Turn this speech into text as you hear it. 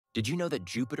Did you know that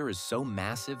Jupiter is so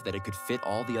massive that it could fit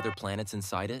all the other planets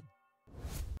inside it?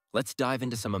 Let's dive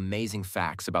into some amazing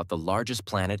facts about the largest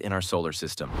planet in our solar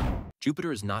system.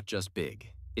 Jupiter is not just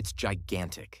big, it's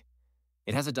gigantic.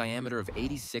 It has a diameter of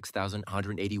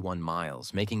 86,181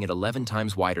 miles, making it 11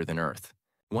 times wider than Earth.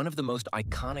 One of the most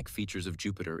iconic features of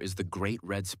Jupiter is the Great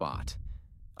Red Spot,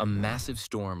 a massive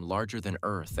storm larger than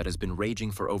Earth that has been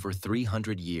raging for over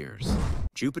 300 years.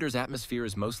 Jupiter's atmosphere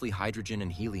is mostly hydrogen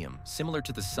and helium, similar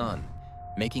to the Sun,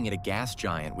 making it a gas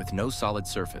giant with no solid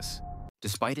surface.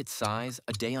 Despite its size,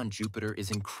 a day on Jupiter is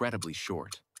incredibly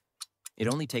short. It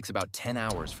only takes about 10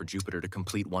 hours for Jupiter to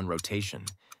complete one rotation,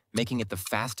 making it the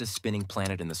fastest spinning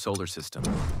planet in the solar system.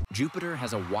 Jupiter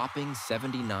has a whopping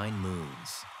 79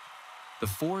 moons. The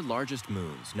four largest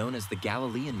moons, known as the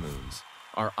Galilean moons,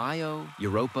 are Io,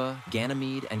 Europa,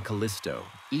 Ganymede, and Callisto,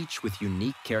 each with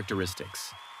unique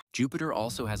characteristics. Jupiter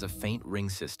also has a faint ring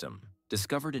system,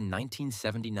 discovered in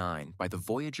 1979 by the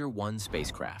Voyager 1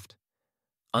 spacecraft.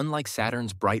 Unlike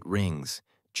Saturn's bright rings,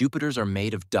 Jupiter's are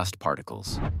made of dust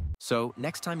particles. So,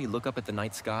 next time you look up at the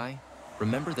night sky,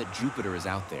 remember that Jupiter is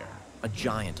out there, a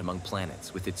giant among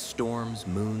planets with its storms,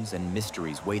 moons, and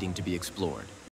mysteries waiting to be explored.